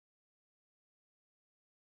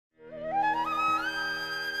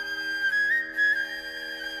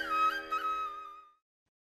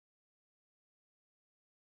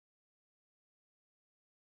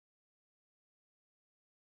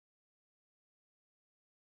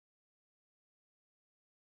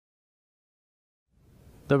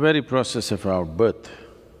The very process of our birth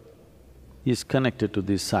is connected to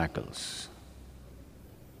these cycles.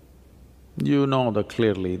 You know that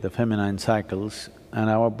clearly the feminine cycles and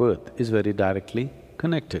our birth is very directly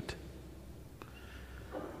connected.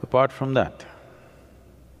 Apart from that,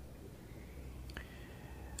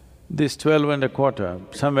 this 12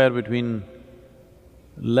 1/4, somewhere between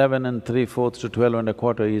 11 3/4 to 12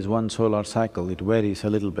 1/4 is one solar cycle, it varies a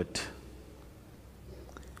little bit.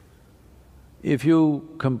 If you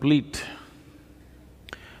complete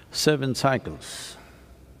 7 cycles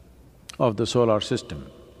of the solar system,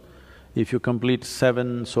 if you complete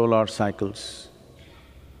 7 solar cycles,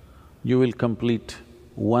 you will complete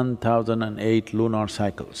 1008 lunar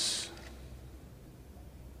cycles.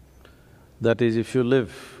 That is, if you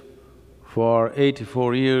live for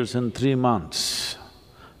 84 years and 3 months,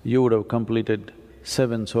 you would have completed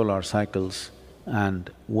 7 solar cycles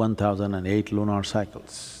and 1008 lunar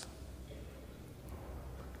cycles.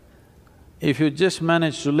 If you just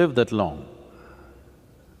manage to live that long,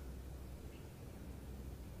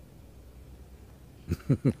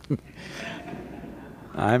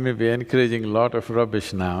 I may be encouraging a lot of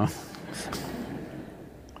rubbish now.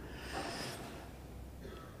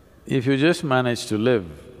 If you just manage to live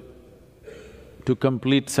to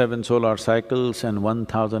complete 7 solar cycles and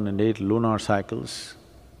 1008 lunar cycles,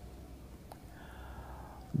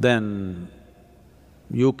 then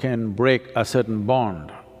you can break a certain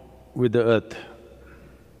bond with the earth.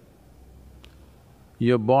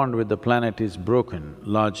 Your bond with the planet is broken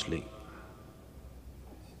largely.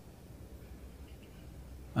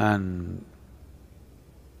 And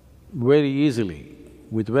very easily,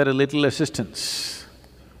 with very little assistance,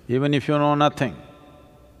 even if you know nothing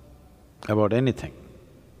about anything,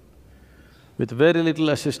 with very little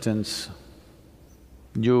assistance,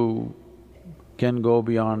 you can go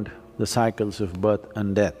beyond the cycles of birth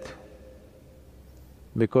and death.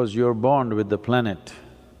 Because your bond with the planet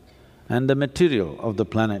and the material of the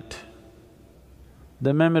planet,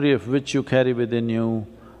 the memory of which you carry within you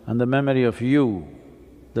and the memory of you,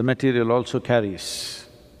 the material also carries,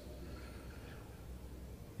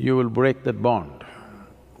 you will break that bond.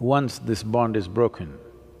 Once this bond is broken,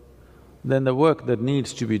 then the work that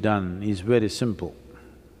needs to be done is very simple.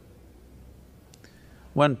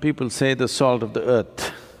 When people say the salt of the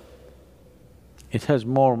earth, it has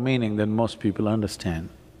more meaning than most people understand.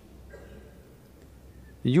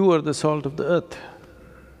 You are the salt of the earth.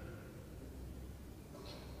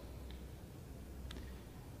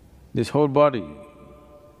 This whole body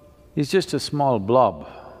is just a small blob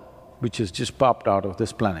which has just popped out of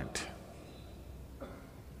this planet.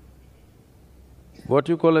 What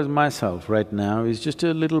you call as myself right now is just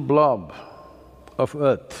a little blob of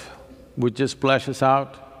earth which just splashes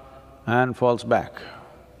out and falls back.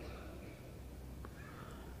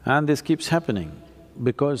 And this keeps happening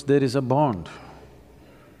because there is a bond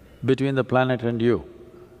between the planet and you.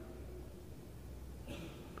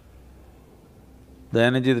 The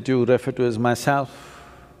energy that you refer to as myself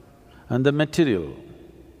and the material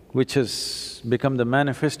which has become the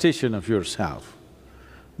manifestation of yourself,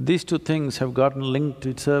 these two things have gotten linked.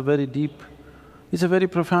 It's a very deep, it's a very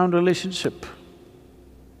profound relationship.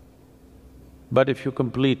 But if you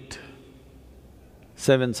complete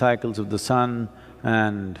 7 cycles of the sun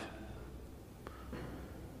and…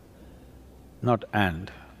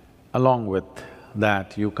 along with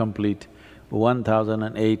that you complete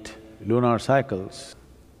 1008 lunar cycles,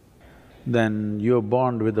 then your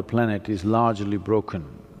bond with the planet is largely broken.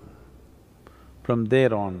 From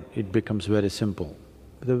there on, it becomes very simple.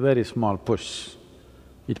 With a very small push,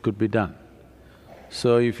 it could be done.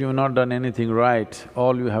 So if you've not done anything right,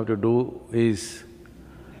 all you have to do is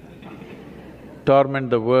torment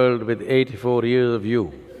the world with 84 years of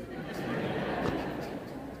you.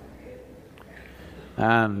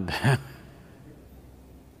 And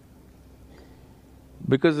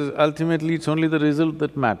because ultimately it's only the result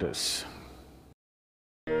that matters.